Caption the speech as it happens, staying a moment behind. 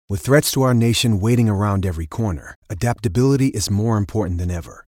With threats to our nation waiting around every corner, adaptability is more important than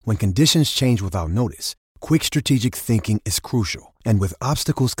ever. When conditions change without notice, quick strategic thinking is crucial. And with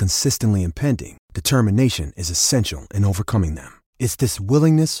obstacles consistently impending, determination is essential in overcoming them. It's this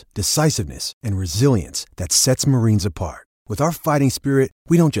willingness, decisiveness, and resilience that sets Marines apart. With our fighting spirit,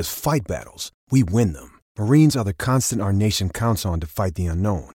 we don't just fight battles, we win them. Marines are the constant our nation counts on to fight the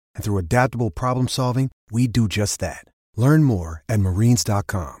unknown. And through adaptable problem solving, we do just that. Learn more at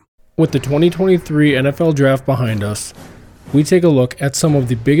marines.com. With the 2023 NFL Draft behind us, we take a look at some of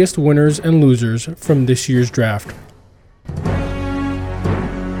the biggest winners and losers from this year's draft. With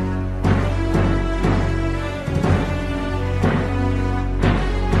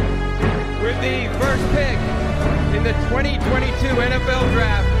the first pick in the 2022 NFL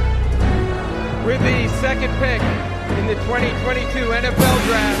Draft, with the second pick in the 2022 NFL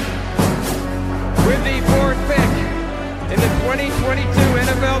Draft, with the fourth pick in the 2022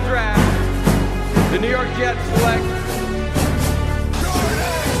 NFL Draft, the New York Jets select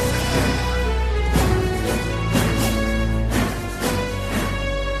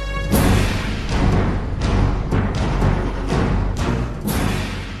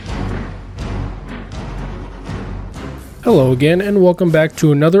Hello again, and welcome back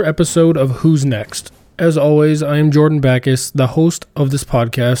to another episode of Who's Next. As always, I am Jordan Backus, the host of this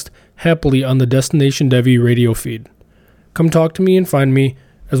podcast, happily on the Destination Devy radio feed. Come talk to me and find me,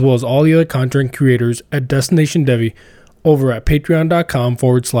 as well as all the other content creators at Destination Devy over at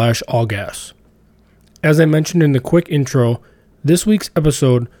patreon.com/allgas. As I mentioned in the quick intro, this week's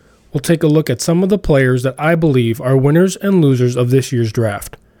episode will take a look at some of the players that I believe are winners and losers of this year's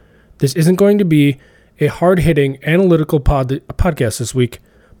draft. This isn't going to be a hard-hitting analytical podcast this week,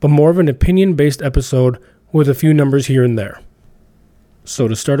 but more of an opinion-based episode with a few numbers here and there. So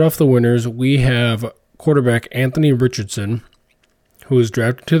to start off the winners, we have quarterback Anthony Richardson, who was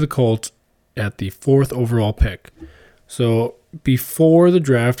drafted to the Colts at the 4th overall pick. So before the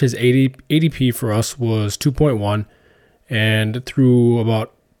draft, his ADP for us was 2.1, and through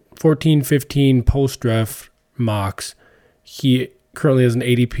about 14, 15 post-draft mocks, he currently has an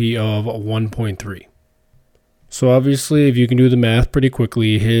ADP of 1.3. So obviously, if you can do the math pretty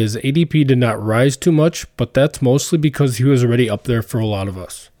quickly, his ADP did not rise too much, but that's mostly because he was already up there for a lot of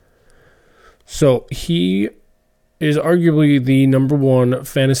us. So he is arguably the number one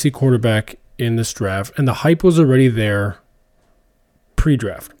fantasy quarterback in this draft, and the hype was already there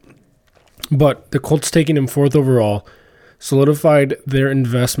pre-draft. But the Colts taking him 4th overall solidified their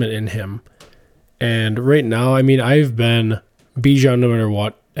investment in him. And right now, I mean, I've been Bijan no matter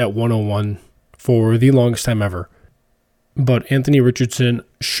what at 101 for the longest time ever. But Anthony Richardson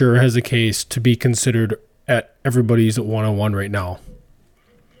sure has a case to be considered at everybody's 101 right now.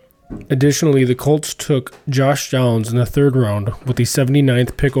 Additionally, the Colts took Josh Downs in the 3rd round with the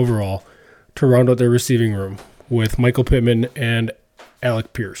 79th pick overall to round out their receiving room with Michael Pittman and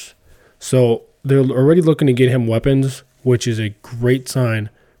Alec Pierce. So they're already looking to get him weapons, which is a great sign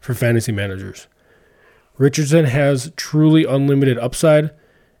for fantasy managers. Richardson has truly unlimited upside,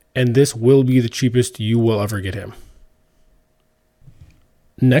 and this will be the cheapest you will ever get him.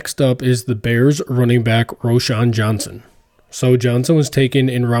 Next up is the Bears running back Roschon Johnson. So Johnson was taken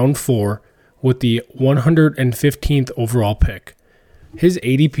in round 4 with the 115th overall pick. His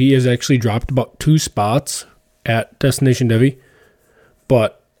ADP has actually dropped about 2 spots at Destination Devy,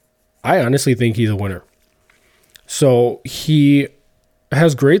 but I honestly think he's a winner. So he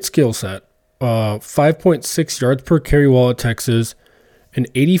has great skill set, 5.6 yards per carry while at Texas, an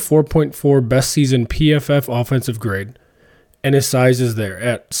 84.4 best season PFF offensive grade, and his size is there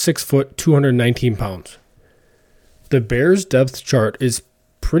at 6 foot, 219 pounds. The Bears' depth chart is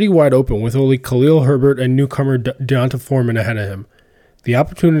pretty wide open with only Khalil Herbert and newcomer D'Onta Foreman ahead of him. The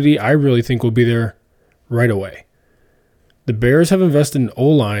opportunity I really think will be there right away. The Bears have invested in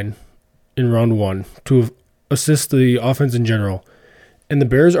O-line in round 1 to assist the offense in general, and the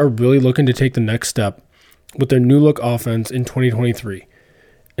Bears are really looking to take the next step with their new look offense in 2023.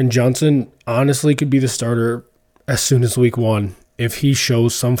 And Johnson honestly could be the starter as soon as week 1 if he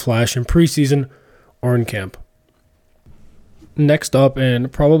shows some flash in preseason or in camp. Next up, and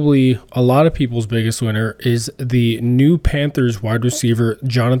probably a lot of people's biggest winner, is the new Panthers wide receiver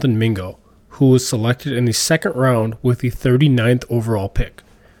Jonathan Mingo, who was selected in the 2nd round with the 39th overall pick.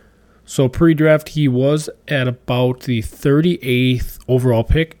 So pre-draft, he was at about the 38th overall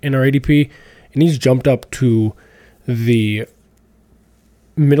pick in our ADP, and he's jumped up to the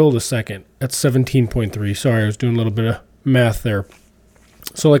middle of the 2nd at 17.3. Sorry, I was doing a little bit of math there.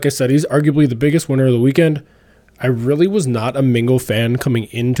 So like I said, he's arguably the biggest winner of the weekend. I really was not a Mingo fan coming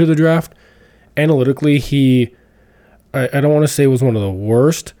into the draft. Analytically, I don't want to say was one of the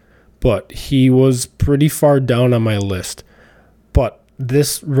worst, but he was pretty far down on my list. But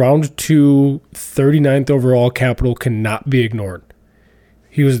this round 2, 39th overall capital cannot be ignored.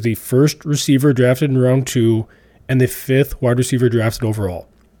 He was the first receiver drafted in round 2 and the 5th wide receiver drafted overall.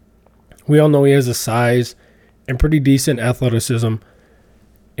 We all know he has a size and pretty decent athleticism,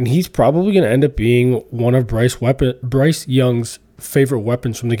 and he's probably going to end up being one of Bryce Young's favorite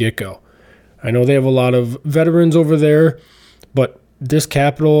weapons from the get-go. I know they have a lot of veterans over there, but this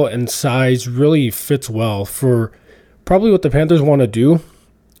capital and size really fits well for probably what the Panthers want to do,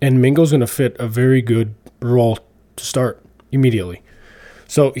 and Mingo's going to fit a very good role to start immediately.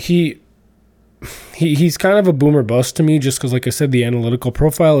 So he's kind of a boomer bust to me just because, like I said, the analytical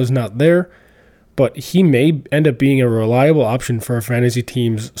profile is not there, but he may end up being a reliable option for our fantasy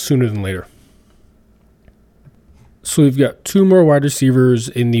teams sooner than later. So we've got 2 more wide receivers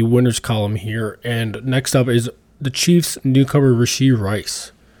in the winners column here, and next up is the Chiefs newcomer Rashee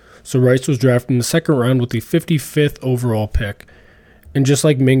Rice. So Rice was drafted in the 2nd round with the 55th overall pick, and just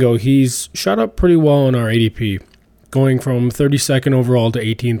like Mingo, he's shot up pretty well in our ADP, going from 32nd overall to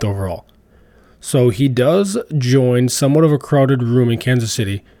 18th overall. So he does join somewhat of a crowded room in Kansas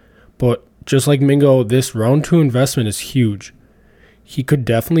City, but just like Mingo, this round 2 investment is huge. He could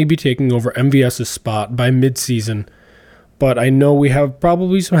definitely be taking over MVS's spot by midseason, but I know we have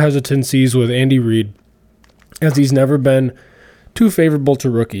probably some hesitancies with Andy Reid, as he's never been too favorable to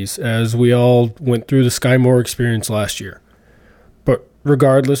rookies, as we all went through the Sky Moore experience last year. But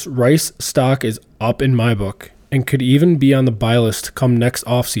regardless, Rice stock is up in my book, and could even be on the buy list come next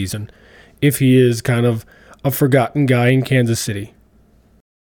offseason if he is kind of a forgotten guy in Kansas City.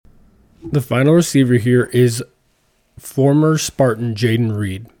 The final receiver here is former Spartan Jayden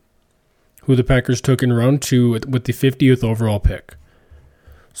Reed, who the Packers took in round 2 with the 50th overall pick.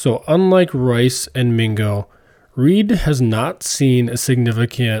 So unlike Rice and Mingo, Reed has not seen a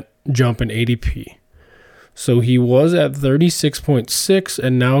significant jump in ADP. So he was at 36.6,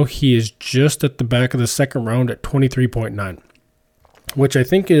 and now he is just at the back of the 2nd round at 23.9, which I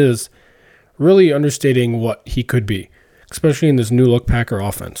think is really understating what he could be, especially in this new look Packer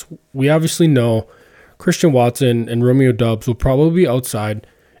offense. We obviously know Christian Watson and Romeo Doubs will probably be outside,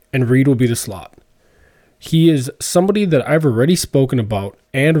 and Reed will be the slot. He is somebody that I've already spoken about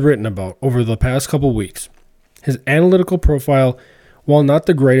and written about over the past couple weeks. His analytical profile, while not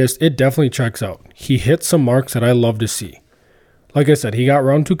the greatest, it definitely checks out. He hits some marks that I love to see. Like I said, he got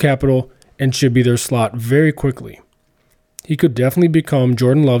round 2 capital and should be their slot very quickly. He could definitely become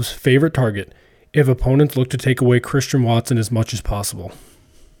Jordan Love's favorite target if opponents look to take away Christian Watson as much as possible.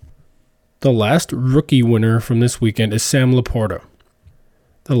 The last rookie winner from this weekend is Sam Laporta.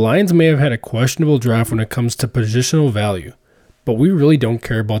 The Lions may have had a questionable draft when it comes to positional value, but we really don't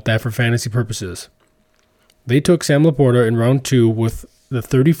care about that for fantasy purposes. They took Sam Laporta in round 2 with the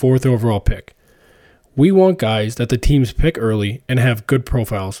 34th overall pick. We want guys that the teams pick early and have good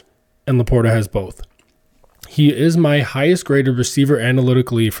profiles, and Laporta has both. He is my highest graded receiver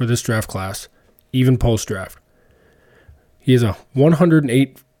analytically for this draft class, even post-draft. He has a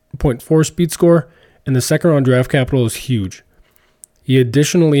 108.4 speed score, and the 2nd round draft capital is huge. He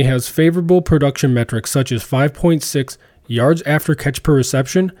additionally has favorable production metrics such as 5.6 yards after catch per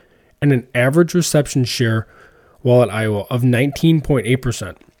reception and an average reception share while at Iowa of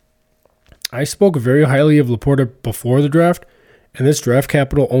 19.8%. I spoke very highly of Laporta before the draft, and this draft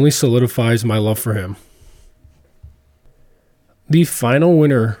capital only solidifies my love for him. The final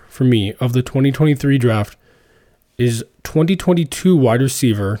winner for me of the 2023 draft is 2022 wide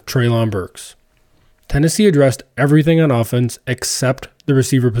receiver Treylon Burks. Tennessee addressed everything on offense except the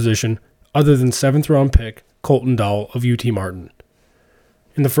receiver position, other than 7th round pick Colton Dowell of UT Martin.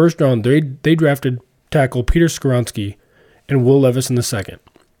 In the 1st round, they drafted tackle Peter Skoronski and Will Levis in the 2nd.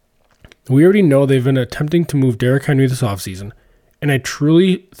 We already know they've been attempting to move Derrick Henry this offseason, and I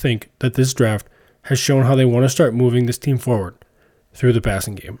truly think that this draft has shown how they want to start moving this team forward through the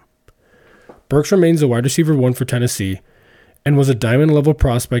passing game. Burks remains the wide receiver 1 for Tennessee and was a diamond-level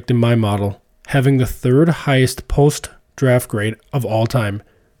prospect in my model, having the 3rd highest post-draft grade of all time,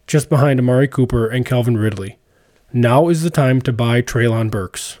 just behind Amari Cooper and Calvin Ridley. Now is the time to buy Treylon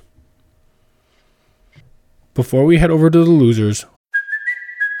Burks. Before we head over to the losers...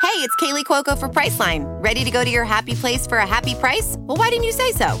 Hey, it's Kaylee Cuoco for Priceline. Ready to go to your happy place for a happy price? Well, why didn't you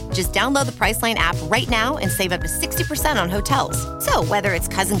say so? Just download the Priceline app right now and save up to 60% on hotels. So whether it's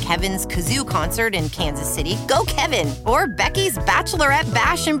Cousin Kevin's Kazoo Concert in Kansas City, go Kevin, or Becky's Bachelorette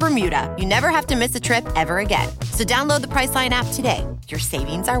Bash in Bermuda, you never have to miss a trip ever again. So download the Priceline app today. Your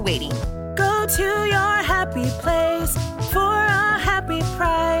savings are waiting. Go to your happy place for a happy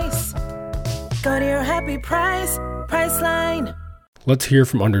price. Go to your happy price, Priceline. Let's hear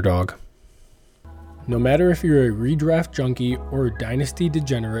from Underdog. No matter if you're a redraft junkie or a dynasty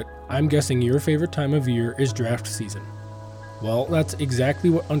degenerate, I'm guessing your favorite time of year is draft season. Well, that's exactly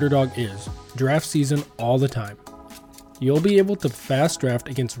what Underdog is. Draft season all the time. You'll be able to fast draft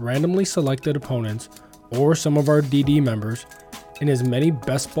against randomly selected opponents or some of our DD members in as many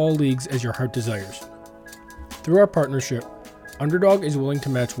best ball leagues as your heart desires. Through our partnership, Underdog is willing to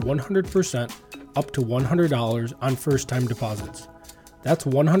match 100% up to $100 on first-time deposits. That's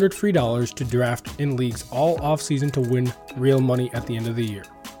 $100 free to draft in leagues all offseason to win real money at the end of the year.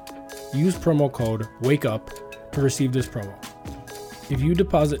 Use promo code WAKEUP to receive this promo. If you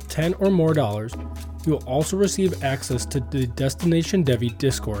deposit $10 or more, you will also receive access to the Destination Devy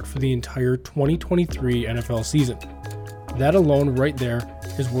Discord for the entire 2023 NFL season. That alone right there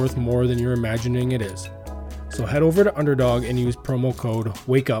is worth more than you're imagining it is. So head over to Underdog and use promo code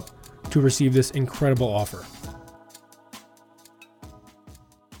WAKEUP to receive this incredible offer.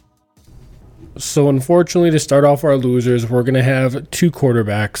 So unfortunately, to start off our losers, we're going to have two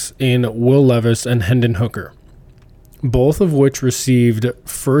quarterbacks in Will Levis and Hendon Hooker, both of which received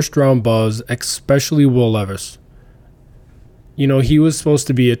first-round buzz, especially Will Levis. You know, he was supposed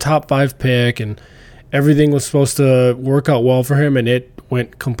to be a top 5 pick, and everything was supposed to work out well for him, and it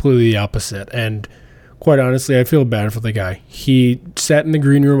went completely the opposite. And quite honestly, I feel bad for the guy. He sat in the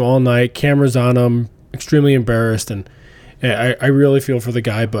green room all night, cameras on him, extremely embarrassed, and I really feel for the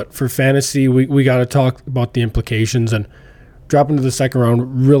guy. But for fantasy, we got to talk about the implications, and dropping to the second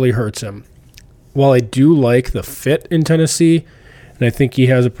round really hurts him. While I do like the fit in Tennessee, and I think he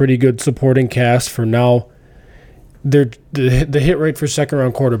has a pretty good supporting cast for now, the hit rate for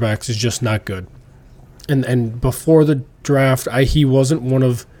second-round quarterbacks is just not good. And before the draft, he wasn't one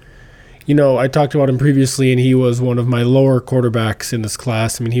of, I talked about him previously, and he was one of my lower quarterbacks in this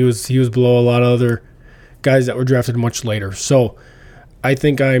class. I mean, he was below a lot of other guys that were drafted much later. So I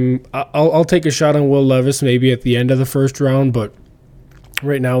think I'll take a shot on Will Levis maybe at the end of the first round, but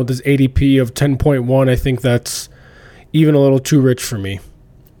right now with this ADP of 10.1, I think that's even a little too rich for me.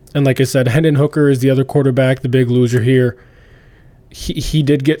 And like I said, Hendon Hooker is the other quarterback, the big loser here. He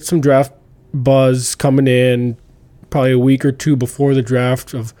did get some draft buzz coming in probably a week or two before the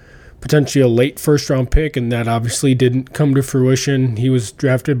draft of potentially a late first-round pick, and that obviously didn't come to fruition. He was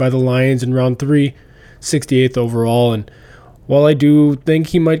drafted by the Lions in round 3, 68th overall, and while I do think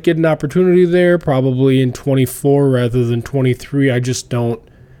he might get an opportunity there, probably in 24 rather than 23, I just don't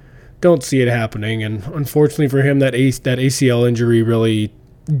see it happening. And unfortunately for him, that ACL injury really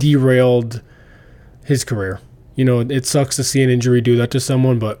derailed his career. It sucks to see an injury do that to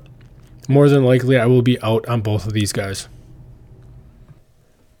someone, but more than likely I will be out on both of these guys.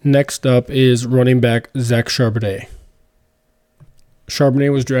 Next up is running back Zach Charbonnet.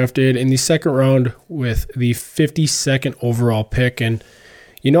 Charbonnet was drafted in the second round with the 52nd overall pick, and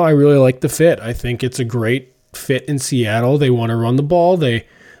I really like the fit. I think it's a great fit in Seattle. They want to run the ball.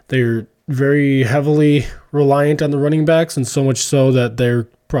 They're very heavily reliant on the running backs, and so much so that they're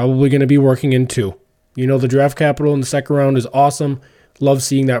probably going to be working in 2. The draft capital in the second round is awesome. Love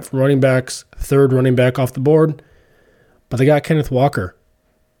seeing that from running backs. Third running back off the board. But they got Kenneth Walker.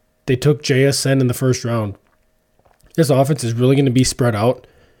 They took JSN in the first round. This offense is really going to be spread out.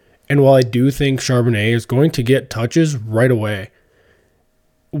 And while I do think Charbonnet is going to get touches right away,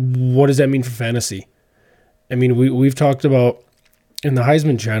 what does that mean for fantasy? I mean, we've talked about in the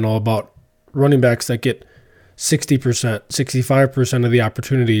Heisman channel about running backs that get 60%, 65% of the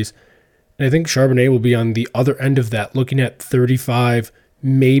opportunities. And I think Charbonnet will be on the other end of that, looking at 35,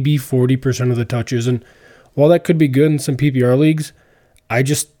 maybe 40% of the touches. And while that could be good in some PPR leagues, I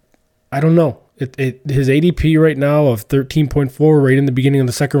don't know. His ADP right now of 13.4 right in the beginning of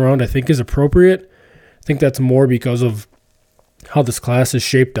the second round I think is appropriate. I think that's more because of how this class is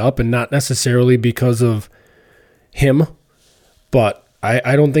shaped up and not necessarily because of him. But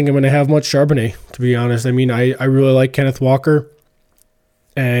I don't think I'm going to have much Charbonnet, to be honest. I mean, I really like Kenneth Walker,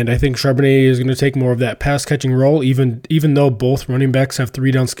 and I think Charbonnet is going to take more of that pass-catching role, even though both running backs have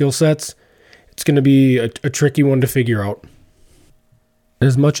 3-down skill sets. It's going to be a tricky one to figure out.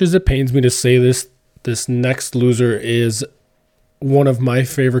 As much as it pains me to say this next loser is one of my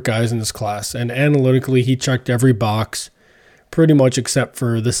favorite guys in this class. And analytically, he checked every box pretty much except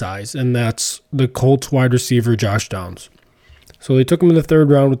for the size. And that's the Colts wide receiver, Josh Downs. So they took him in the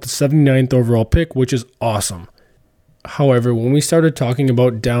third round with the 79th overall pick, which is awesome. However, when we started talking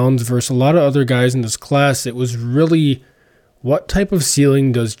about Downs versus a lot of other guys in this class, it was really what type of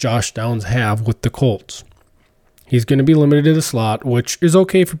ceiling does Josh Downs have with the Colts? He's going to be limited to the slot, which is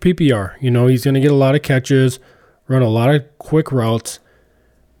okay for PPR. He's going to get a lot of catches, run a lot of quick routes,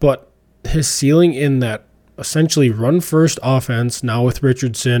 but his ceiling in that essentially run-first offense now with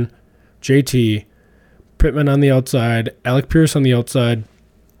Richardson, JT, Pittman on the outside, Alec Pierce on the outside.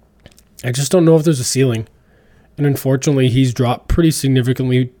 I just don't know if there's a ceiling. And unfortunately, he's dropped pretty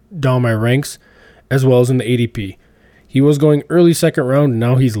significantly down my ranks as well as in the ADP. He was going early second round, and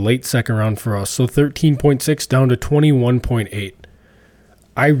now he's late second round for us. So 13.6 down to 21.8.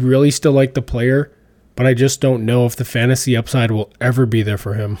 I really still like the player, but I just don't know if the fantasy upside will ever be there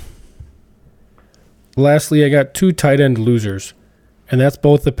for him. Lastly, I got 2 tight end losers, and that's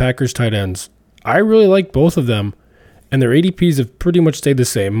both the Packers tight ends. I really like both of them, and their ADPs have pretty much stayed the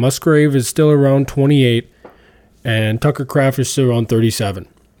same. Musgrave is still around 28, and Tucker Kraft is still around 37.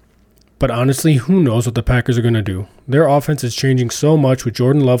 But honestly, who knows what the Packers are going to do? Their offense is changing so much with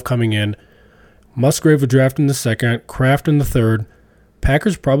Jordan Love coming in. Musgrave was drafted in the second, Kraft in the third.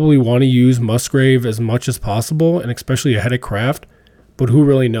 Packers probably want to use Musgrave as much as possible, and especially ahead of Kraft, but who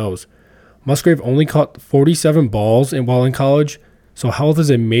really knows? Musgrave only caught 47 balls while in college, so health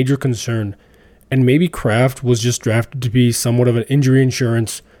is a major concern. And maybe Kraft was just drafted to be somewhat of an injury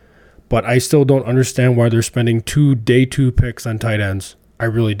insurance, but I still don't understand why they're spending 2 day 2 picks on tight ends. I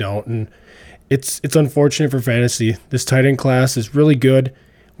really don't. And it's unfortunate for fantasy. This tight end class is really good.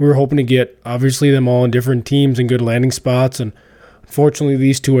 We were hoping to get, obviously, them all in different teams and good landing spots. And unfortunately,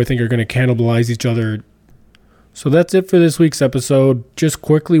 these two, I think, are going to cannibalize each other. So that's it for this week's episode. Just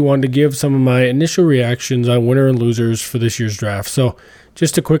quickly wanted to give some of my initial reactions on winner and losers for this year's draft. So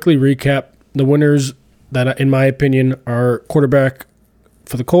just to quickly recap, the winners that, in my opinion, are quarterback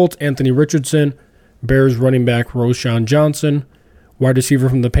for the Colts, Anthony Richardson, Bears running back, Roschon Johnson, wide receiver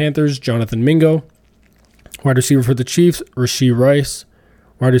from the Panthers, Jonathan Mingo, wide receiver for the Chiefs, Rashee Rice,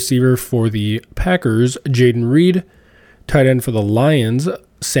 wide receiver for the Packers, Jaden Reed, tight end for the Lions,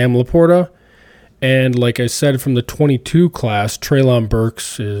 Sam Laporta, and like I said, from the 22 class, Treylon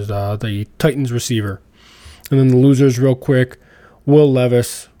Burks is the Titans receiver. And then the losers real quick, Will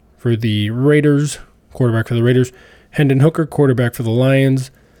Levis for the Raiders, quarterback for the Raiders, Hendon Hooker, quarterback for the Lions,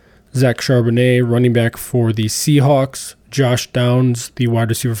 Zach Charbonnet, running back for the Seahawks, Josh Downs, the wide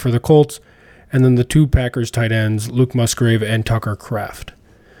receiver for the Colts, and then the 2 Packers tight ends, Luke Musgrave and Tucker Kraft.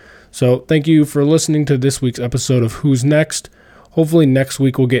 So thank you for listening to this week's episode of Who's Next. Hopefully next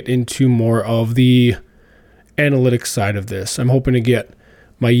week we'll get into more of the analytics side of this. I'm hoping to get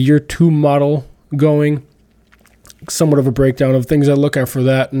my year 2 model going, somewhat of a breakdown of things I look at for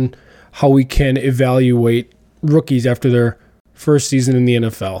that and how we can evaluate rookies after their first season in the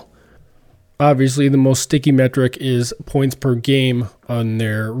NFL. Obviously, the most sticky metric is points per game on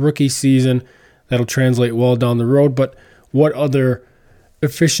their rookie season. That'll translate well down the road, but what other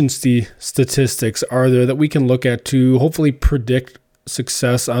efficiency statistics are there that we can look at to hopefully predict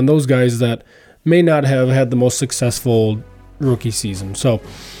success on those guys that may not have had the most successful rookie season? So,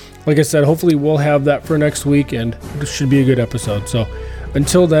 like I said, hopefully we'll have that for next week, and it should be a good episode. So,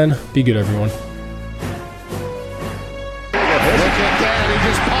 until then, be good, everyone. Look at that. He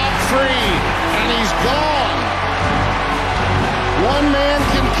just popped free, and he's gone. One man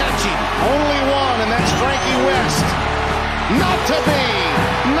can catch him. Only one, and that's Frankie West. Not to be.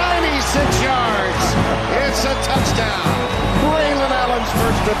 96 yards. It's a touchdown. Braylon Allen's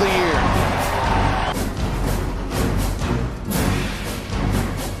first of the year.